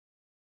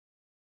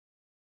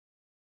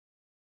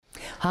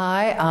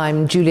Hi,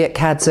 I'm Juliet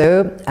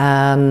Cadzow,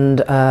 and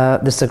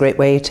this is a great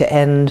way to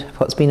end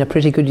what's been a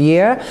pretty good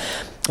year,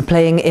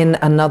 playing in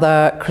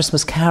another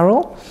Christmas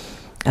carol.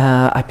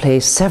 I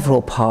play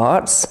several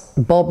parts: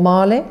 Bob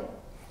Marley,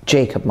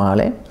 Jacob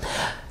Marley,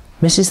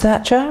 Mrs.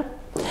 Thatcher,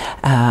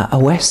 a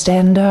West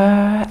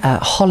Ender,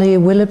 Holly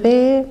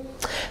Willoughby,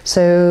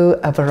 so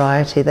a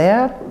variety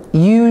there.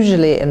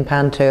 Usually in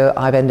Panto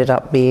I've ended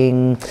up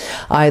being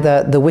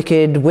either the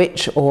Wicked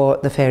Witch or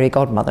the Fairy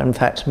Godmother. In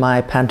fact, my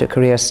Panto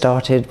career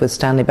started with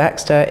Stanley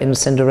Baxter in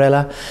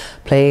Cinderella,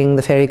 playing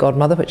the Fairy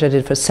Godmother, which I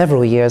did for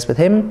several years with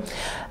him,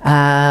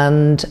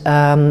 and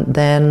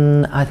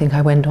then I think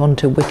I went on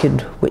to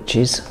Wicked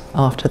Witches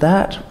after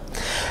that,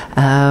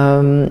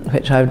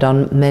 which I've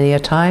done many a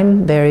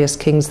time, various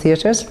King's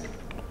Theatres.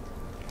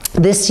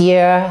 This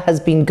year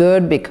has been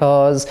good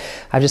because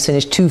I've just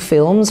finished two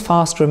films,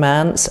 Fast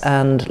Romance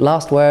and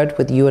Last Word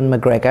with Ewan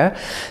McGregor,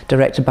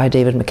 directed by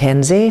David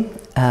Mackenzie.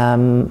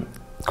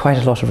 Quite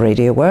a lot of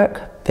radio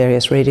work,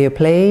 various radio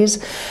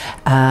plays.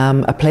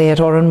 A play at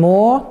Oran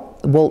Mor,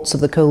 Waltz of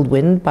the Cold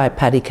Wind by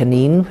Paddy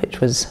Caneen, which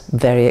was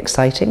very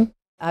exciting.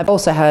 I've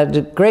also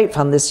had great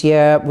fun this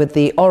year with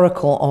the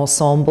Oracle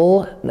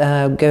Ensemble,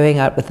 going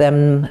out with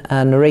them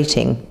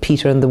narrating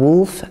Peter and the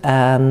Wolf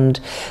and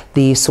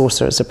the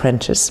Sorcerer's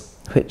Apprentice,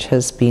 which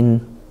has been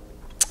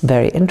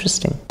very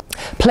interesting.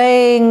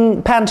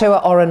 Playing Panto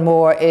at Oran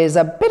Mor is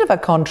a bit of a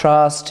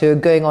contrast to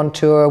going on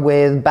tour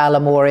with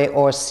Balamori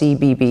or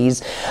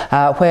CBBS,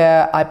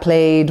 where I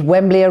played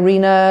Wembley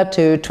Arena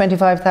to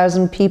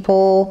 25,000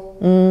 people,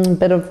 a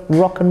bit of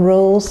rock and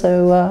roll,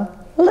 so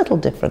a little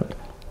different,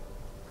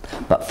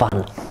 but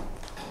fun.